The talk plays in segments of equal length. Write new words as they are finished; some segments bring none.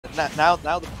now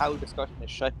the power discussion is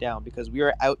shut down because we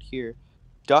are out here,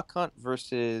 Duck Hunt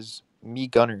versus me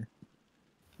Gunner.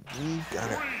 Me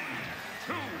Gunner.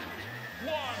 3, 2,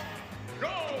 1, go!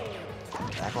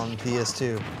 Back on the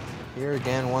PS2. Here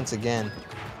again, once again.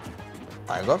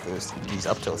 I love these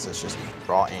up tilts. It's just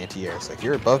raw anti-airs. Like,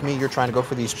 you're above me, you're trying to go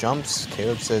for these jumps.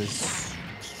 Kaleb says,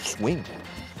 swing.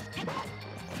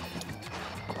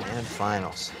 And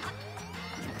finals.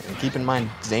 And keep in mind,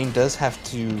 Zane does have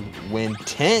to win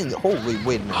 10. Holy,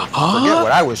 wait a minute. Forget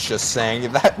what I was just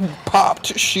saying. That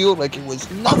popped shield like it was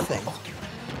nothing.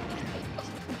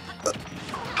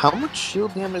 How much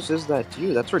shield damage is that to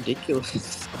you? That's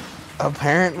ridiculous.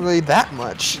 Apparently that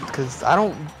much, because I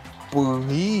don't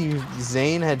believe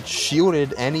Zane had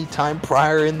shielded any time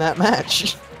prior in that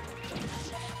match.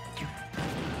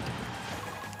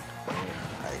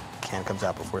 Can comes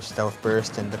out before Stealth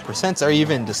Burst, and the percents are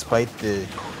even despite the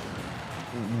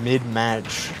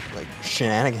mid-match like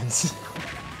shenanigans.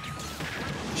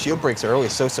 Shield breaks early,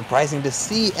 so surprising to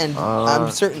see, and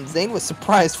I'm certain Zane was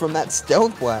surprised from that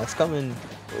Stealth Blast coming,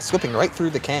 slipping right through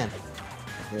the can.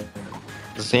 Yeah.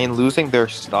 Zane losing their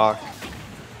stock.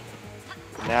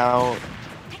 Now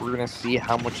we're gonna see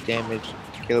how much damage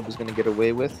Kaleb is gonna get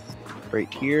away with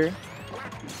right here.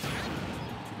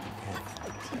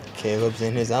 Kaleb's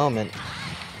in his element.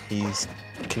 He's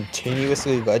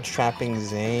continuously ledge trapping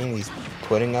Zane. He's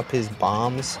putting up his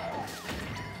bombs.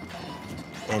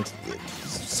 And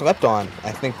slept on.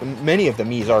 I think many of the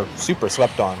Miis are super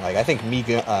slept on. Like, I think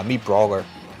Mii Brawler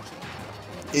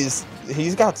is...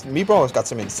 Mii Brawler's got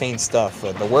some insane stuff.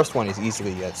 The worst one is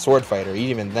easily Sword Fighter.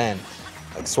 Even then,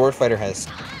 like, Sword Fighter has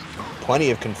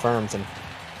plenty of confirms and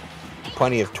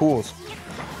plenty of tools.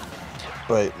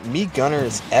 But Mii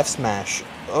Gunner's F Smash...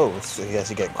 Oh, so he has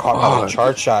to get caught by the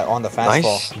charge shot on the fastball.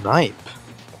 Nice snipe.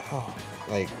 Oh,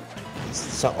 like,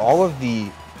 so all of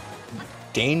the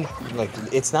like,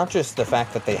 it's not just the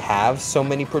fact that they have so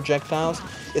many projectiles,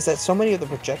 it's that so many of the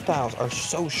projectiles are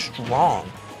so strong.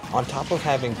 On top of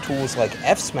having tools like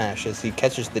F Smash as he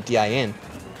catches the DI in.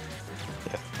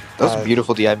 Yeah, that was a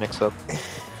beautiful DI mix-up.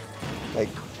 Like,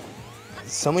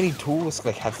 so many tools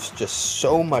like have just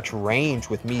so much range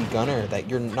with Mii Gunner that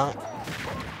you're not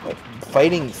like,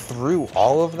 fighting through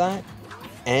all of that,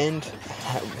 and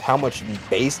how much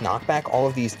base knockback all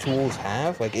of these tools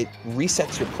have. Like, it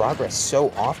resets your progress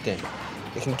so often.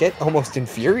 It can get almost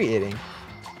infuriating.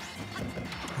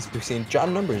 As we've seen,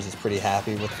 John Numbers is pretty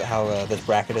happy with how this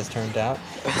bracket has turned out.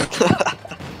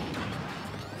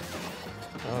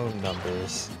 Oh,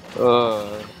 Numbers.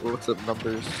 What's up,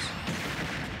 Numbers?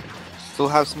 Still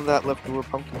have some of that leftover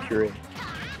pumpkin puree.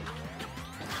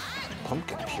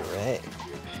 Pumpkin puree?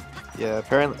 Yeah,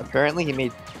 apparently he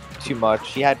made too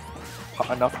much. He had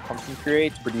enough pumpkin puree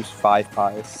to produce 5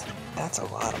 pies. That's a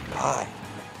lot of pie.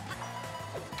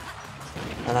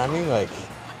 And I mean, like,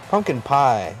 pumpkin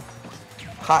pie,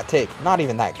 hot take, not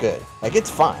even that good. Like, it's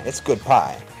fine, it's good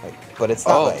pie. Like, but it's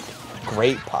not like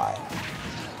great pie.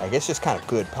 Like, it's just kind of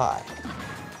good pie.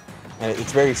 And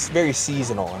it's very, very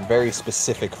seasonal and very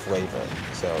specific flavor.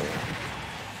 So,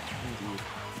 yeah.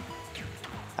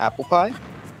 Apple pie?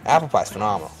 Apple pie's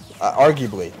phenomenal.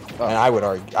 Arguably, and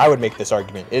I would make this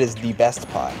argument, it is the best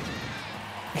pie.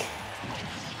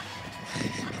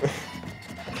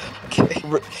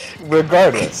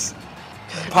 Regardless,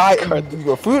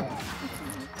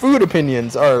 food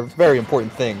opinions are very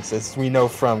important things, as we know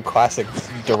from classic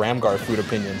Duramgar food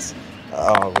opinions.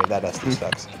 Oh wait, that SD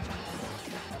sucks.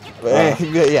 But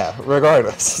yeah,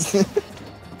 regardless.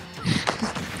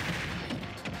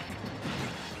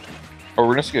 Oh,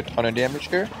 we're gonna see a ton of damage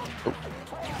here.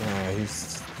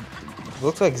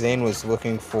 Looks like Zane was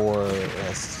looking for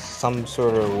some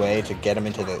sort of way to get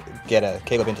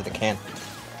Kaleb into the can,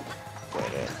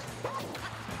 but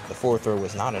the forward throw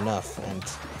was not enough, and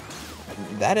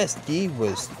that SD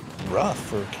was rough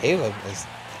for Kaleb.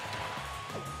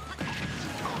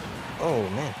 Oh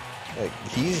man, like,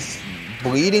 he's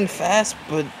bleeding fast,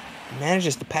 but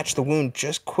manages to patch the wound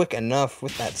just quick enough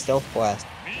with that Stealth Blast.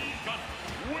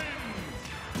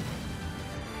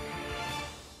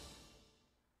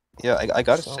 Yeah, I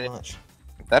gotta say,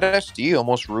 that SD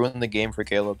almost ruined the game for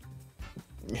Kaleb.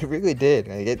 It really did.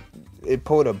 Like, it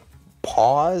put a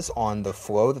pause on the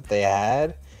flow that they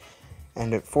had,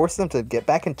 and it forced them to get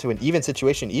back into an even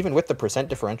situation, even with the percent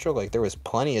differential. Like, there was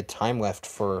plenty of time left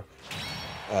for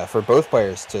both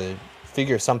players to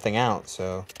figure something out.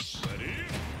 So,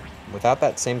 without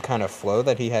that same kind of flow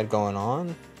that he had going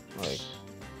on, like,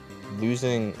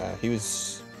 losing, he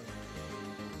was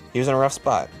in a rough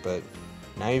spot, but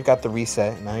now you've got the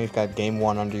reset. Now you've got game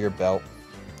 1 under your belt.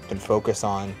 You can focus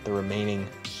on the remaining.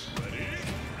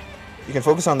 You can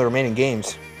focus on the remaining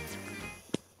games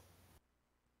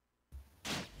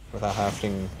without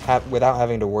having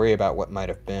to worry about what might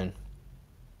have been.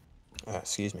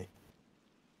 Excuse me.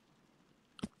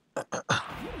 3,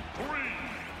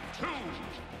 2,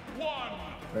 1.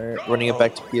 Alright, running it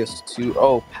back to PS2.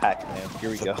 Oh, Pac-Man. Here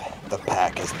we go. The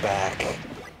pack is back.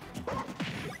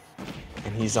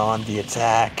 And he's on the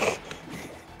attack.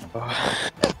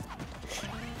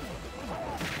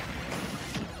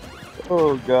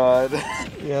 Oh god.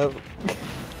 Yep.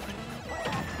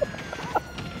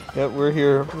 Yep, we're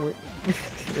here.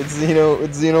 It's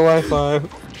XeNOwifi.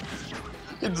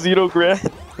 It's Xeno Grand.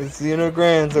 It's Xeno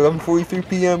Grand, 11:43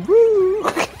 p.m. Woo!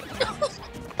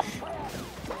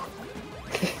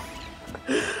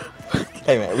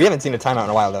 Hey man, we haven't seen a timeout in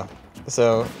a while though.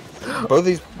 So both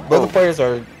the players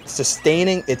are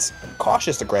sustaining. It's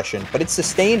cautious aggression, but it's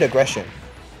sustained aggression.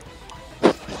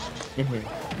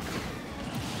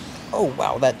 Oh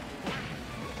wow,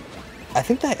 I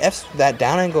think that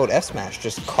down angled F smash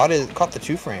just caught the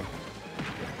 2-frame.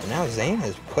 And now Zane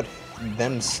has put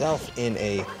themselves in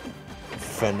a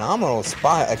phenomenal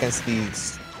spot against the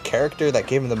character that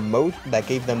gave them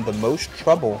the most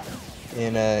trouble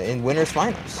in winners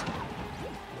finals.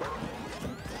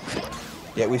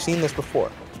 Yet we've seen this before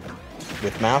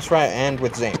with Mouse Rat and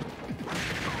with Zane.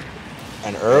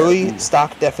 An early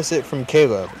stock deficit from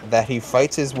Caleb that he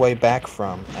fights his way back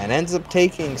from and ends up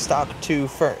taking stock 2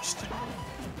 first.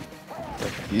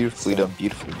 Beautifully done,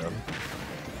 beautifully done.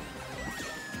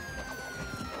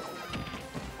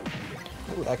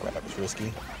 Ooh, that grab was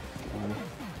risky.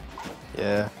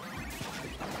 Yeah.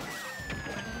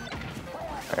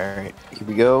 Alright, here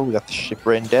we go. We got the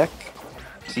Shipwreck deck.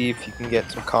 See if you can get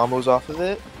some combos off of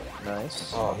it.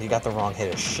 Nice. Oh, he got the wrong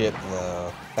hit of ship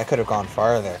though. That could have gone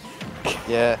farther.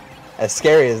 Yeah. As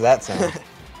scary as that sounds.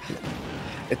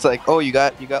 It's like, oh, you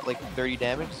got like 30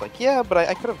 damage. It's like, yeah, but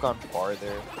I could have gone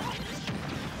farther.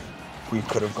 We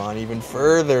could have gone even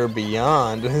further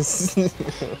beyond.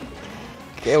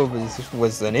 Caleb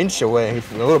was an inch away,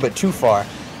 a little bit too far.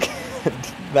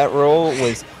 That roll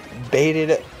was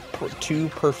baited to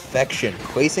perfection,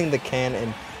 placing the can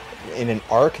in an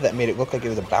arc that made it look like it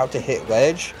was about to hit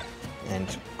ledge,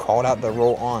 and called out the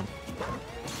roll on.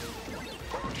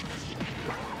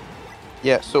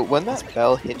 Yeah, so when that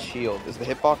bell hits shield, is the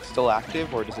hitbox still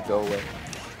active or does it go away?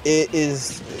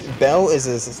 Bell is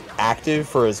as active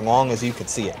for as long as you could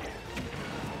see it.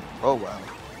 Oh wow.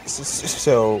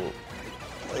 So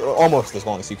almost as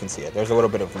long as you can see it. There's a little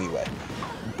bit of leeway,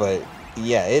 but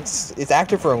yeah, it's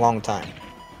active for a long time.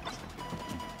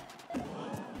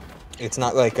 It's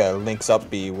not like a Link's Up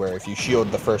B where if you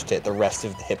shield the first hit, the rest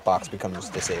of the hitbox becomes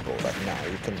disabled. Like no,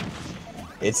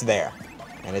 it's there,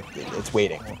 and it's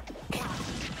waiting.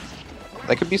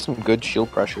 That could be some good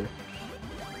shield pressure.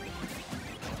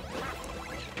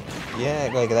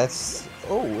 Yeah, like that's...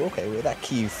 Oh, okay, well, that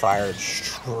key fired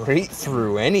straight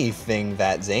through anything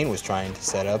that Zane was trying to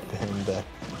set up, and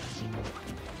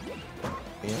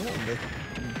yeah,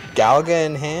 Galaga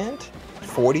in hand,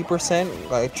 40%,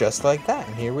 like just like that,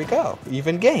 and here we go,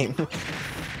 even game.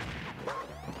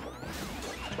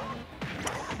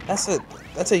 That's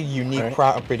a unique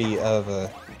property of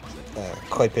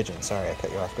Clay Pigeon. Sorry, I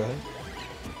cut you off. Go ahead.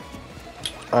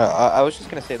 I was just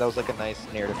gonna say that was like a nice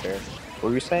narrative there. What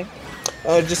were you saying?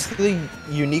 Just the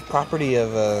unique property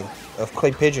of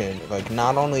Clay Pigeon. Like,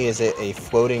 not only is it a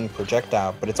floating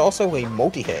projectile, but it's also a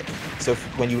multi-hit. So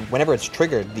whenever it's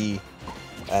triggered, the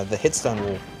hit stun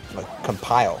will like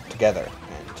compile together,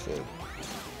 and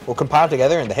will compile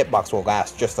together, and the hitbox will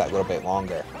last just that little bit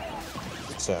longer.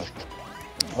 So,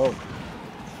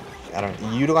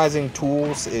 utilizing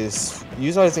tools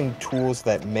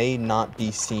that may not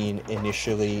be seen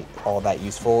initially all that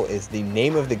useful is the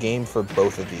name of the game for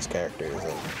both of these characters.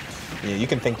 And, you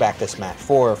can think back to Smash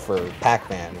 4 for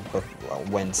Pac-Man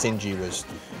when Shinji was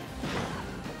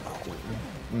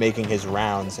making his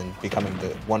rounds and becoming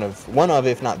one of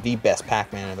if not the best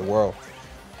Pac-Man in the world.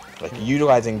 Like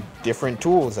utilizing different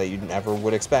tools that you never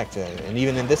would expect, and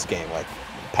even in this game, like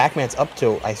Pac-Man's up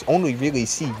tilt I only really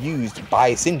see used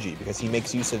by Shinji because he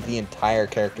makes use of the entire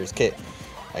character's kit.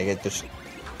 Like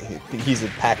he's a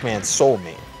Pac-Man soul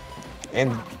main.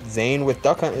 And Zane with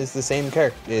Duck Hunt is the same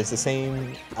character, is the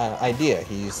same idea.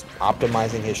 He's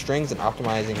optimizing his strings and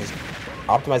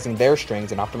optimizing their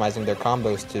strings and optimizing their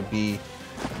combos to be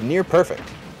near perfect.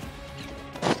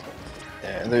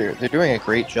 Yeah, they're doing a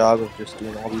great job of just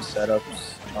doing all these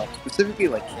setups, specifically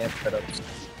like camp setups,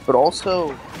 but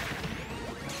also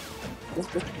this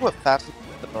is what fascinates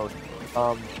me the most.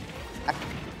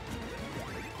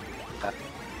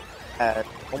 At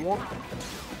almost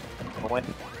when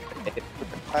it hit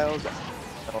projectiles,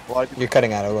 a lot of people. You're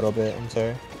cutting out a little bit. I'm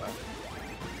sorry.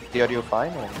 The audio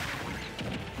fine? Or?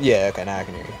 Yeah, okay, now I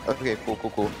can hear you. Okay,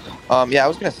 cool. Yeah, I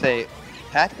was gonna say,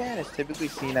 Pac-Man is typically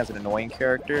seen as an annoying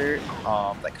character,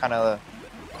 that kind of,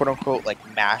 quote unquote, like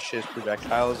mashes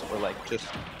projectiles or like just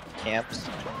camps.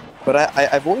 But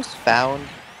I've always found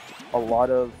a lot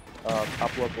of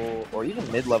top level or even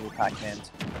mid level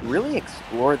Pac-Mans really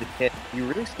explore the kit. You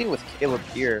really see it with Caleb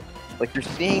here. Like you're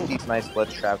seeing these nice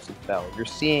ledge traps with Bell. You're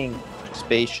seeing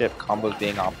spaceship combos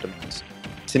being optimized.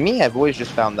 To me, I've always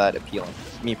just found that appealing.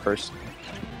 Me personally.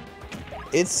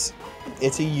 It's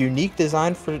a unique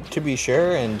design to be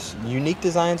sure, and unique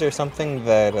designs are something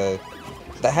that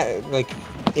like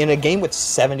in a game with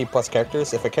 70 plus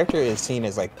characters, if a character is seen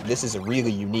as like this is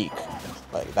really unique,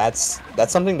 like that's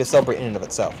something to celebrate in and of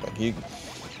itself. Like you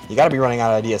got to be running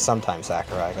out of ideas sometimes,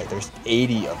 Sakurai. Like there's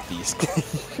 80 of these.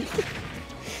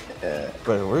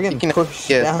 But we're gonna push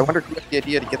down. I wonder if you have the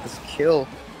idea to get this kill.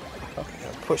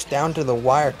 Push down to the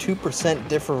wire, 2%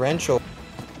 differential.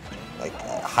 Like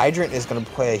Hydrant is going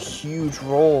to play a huge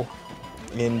role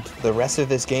in the rest of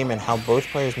this game and how both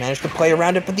players manage to play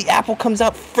around it. But the apple comes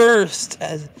out first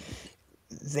as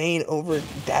Zane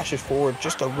dashes forward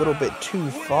just a little bit too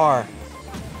far.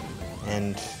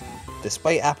 And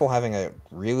despite Apple having a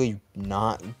really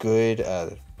not good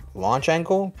launch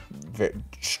angle,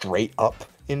 straight up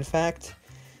in fact,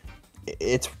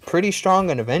 it's pretty strong,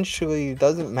 and eventually it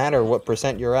doesn't matter what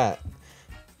percent you're at.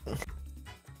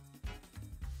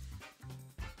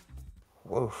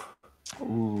 Whoa.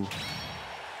 Ooh.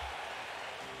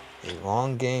 A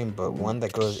long game, but one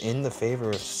that goes in the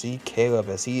favor of C.Kaleb,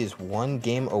 as he is one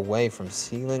game away from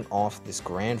sealing off this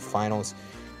grand finals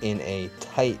in a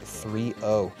tight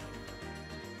 3-0.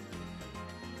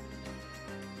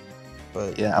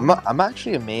 But yeah, I'm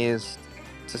actually amazed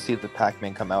to see the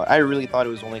Pac-Man come out. I really thought it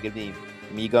was only going to be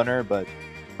me gunner, but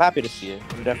I'm happy to see it.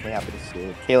 I'm definitely happy to see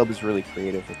it. Caleb is really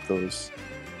creative with those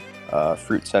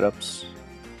fruit setups.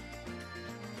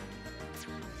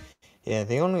 Yeah,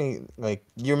 the only, like,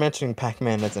 you're mentioning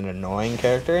Pac-Man as an annoying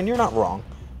character, and you're not wrong.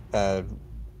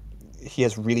 He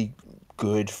has really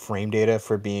good frame data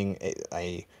for being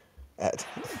a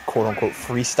quote-unquote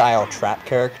freestyle trap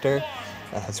character,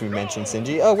 as we mentioned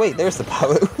Sinji. Oh, wait, there's the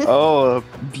Palu. Oh,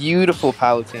 beautiful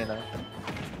Palutena.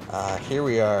 Here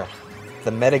we are.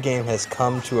 The metagame has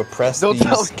come to oppress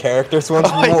these characters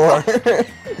once more.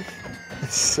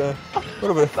 So, a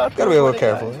little bit, gotta be a little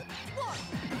careful.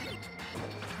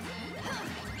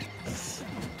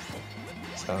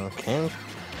 So, can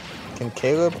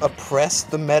Caleb oppress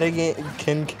the metagame?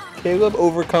 Can Caleb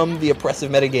overcome the oppressive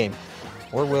metagame?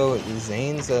 Or will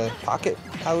Zane's pocket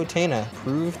Palutena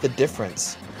prove the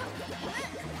difference?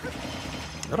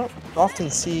 I don't often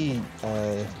see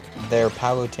their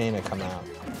Palutena come out.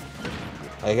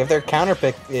 Like if they're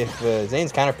if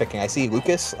Zane's counterpicking, I see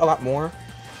Lucas a lot more,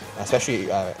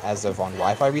 especially as of on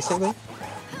Wi-Fi recently.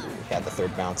 He had the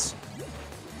third bounce.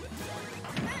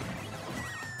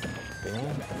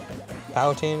 Yeah.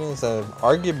 Palutena is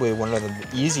arguably one of the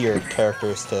easier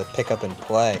characters to pick up and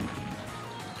play.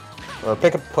 Or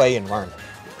pick up, play, and learn.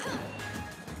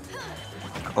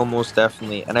 Almost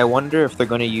definitely. And I wonder if they're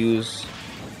going to use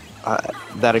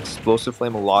that Explosive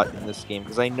Flame a lot in this game.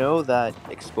 Because I know that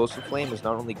Explosive Flame is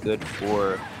not only good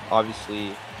for,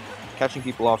 obviously, catching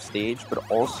people off stage, but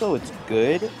also it's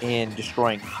good in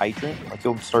destroying Hydrant. Like,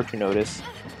 you'll start to notice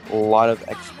a lot of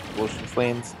Explosive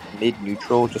Flames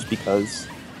mid-neutral just because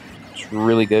it's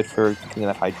really good for getting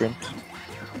that Hydrant.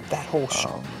 That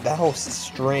whole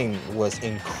string was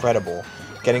incredible.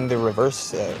 Getting the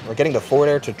reverse, or getting the forward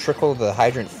air to trickle the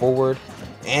Hydrant forward,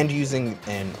 and using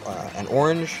an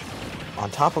orange on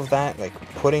top of that, like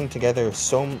putting together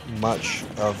so much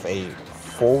of a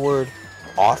forward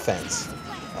offense,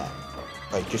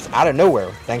 like just out of nowhere,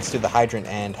 thanks to the Hydrant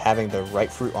and having the right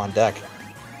fruit on deck.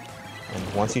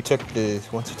 And once you took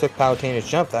Palutena's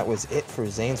jump, that was it for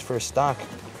Zane's first stock.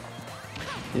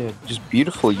 Yeah, just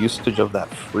beautiful usage of that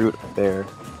fruit there.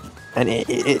 And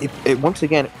it once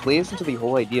again, it plays into the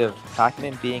whole idea of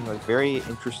Pac-Man being like very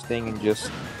interesting and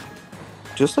just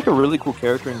like a really cool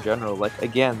character in general. Like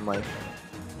again, like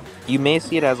you may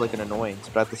see it as like an annoyance,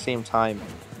 but at the same time,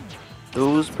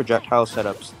 those projectile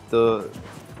setups,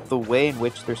 the way in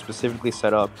which they're specifically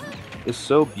set up is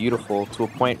so beautiful to a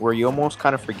point where you almost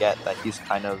kind of forget that he's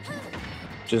kind of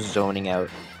just zoning out.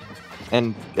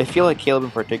 And I feel like Caleb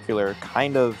in particular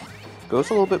kind of goes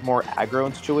a little bit more aggro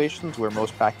in situations where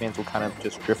most Pac-Mans will kind of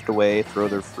just drift away, throw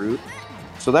their fruit.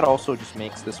 So that also just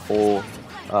makes this whole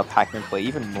Pac-Man play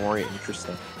even more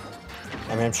interesting.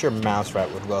 I mean, I'm sure Mouse Rat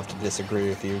would love to disagree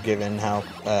with you, given how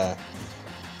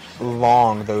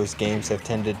long those games have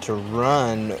tended to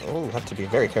run. Oh, have to be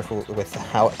very careful with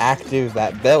how active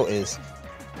that bell is.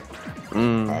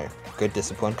 Alright, good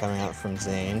discipline coming out from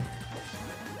Zane.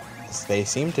 They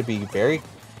seem to be very,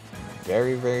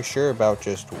 very, very sure about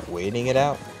just waiting it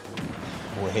out.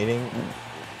 Waiting.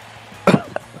 I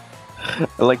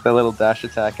like that little dash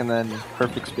attack and then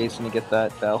perfect spacing to get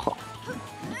that bell.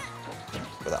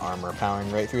 With the armor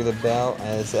powering right through the bell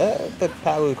as the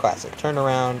Palu classic. Turn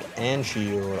around and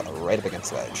shield right up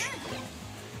against ledge.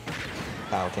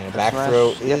 Palutena back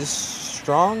throw is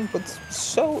strong, but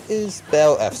so is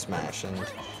Bell F smash. And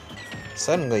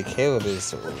suddenly Kaleb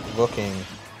is looking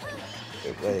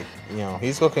like,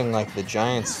 he's looking like the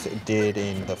Giants did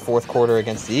in the fourth quarter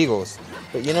against the Eagles.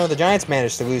 But the Giants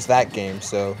managed to lose that game,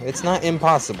 so it's not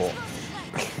impossible.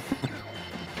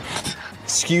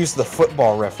 Excuse the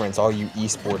football reference, all you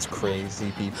esports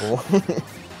crazy people.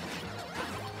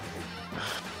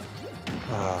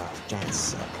 Giants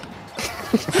suck.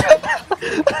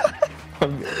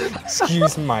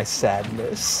 Excuse my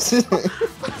sadness.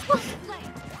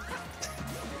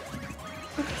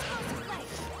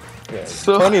 Yeah,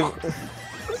 So plenty of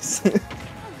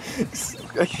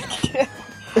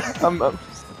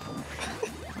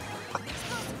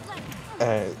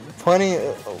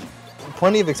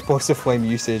plenty of explosive flame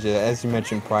usage, as you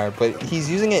mentioned prior, but he's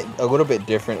using it a little bit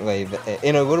differently,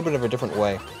 in a little bit of a different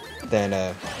way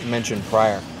than mentioned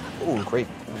prior. Ooh, great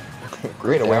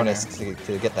awareness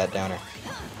to get that downer.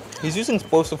 He's using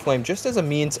explosive flame just as a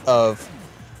means of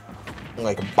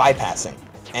like bypassing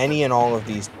any and all of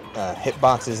these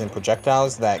hitboxes and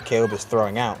projectiles that Kaleb is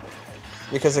throwing out,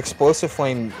 because explosive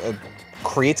flame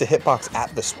creates a hitbox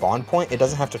at the spawn point. It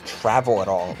doesn't have to travel at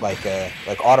all, like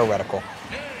auto reticle.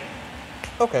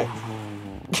 Okay.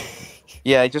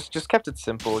 Yeah, I just kept it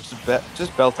simple.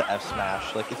 Just bell to F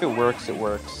smash. Like, if it works, it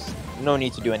works. No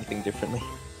need to do anything differently.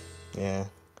 Yeah, a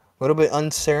little bit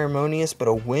unceremonious, but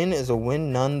a win is a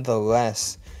win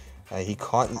nonetheless. He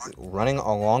caught running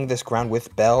along this ground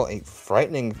with Bell, a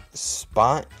frightening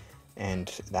spot, and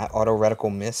that auto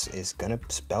reticle miss is gonna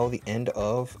spell the end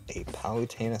of a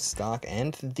Palutena stock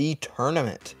and the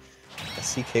tournament.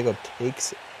 C.Kaleb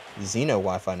takes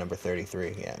XeNOwifi number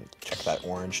 33. Yeah, check that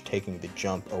orange taking the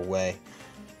jump away.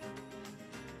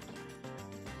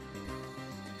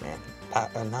 Man,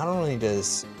 not only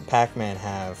does Pac-Man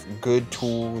have good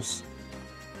tools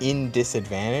in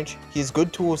disadvantage, he has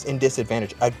good tools in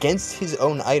disadvantage against his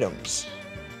own items.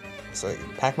 So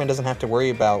Pac-Man doesn't have to worry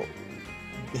about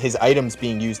his items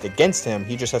being used against him.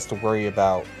 He just has to worry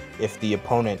about if the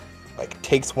opponent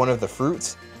takes one of the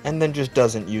fruits and then just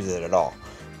doesn't use it at all.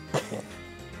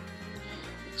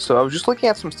 So I was just looking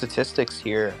at some statistics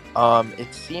here.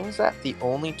 It seems that the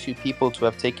only two people to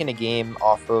have taken a game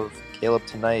off of Kaleb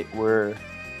tonight were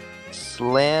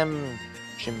Slam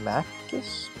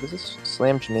Jamakis? What is this?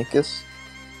 Slam Jamakis?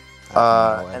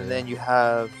 And then you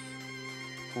have...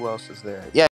 Who else is there? Yeah,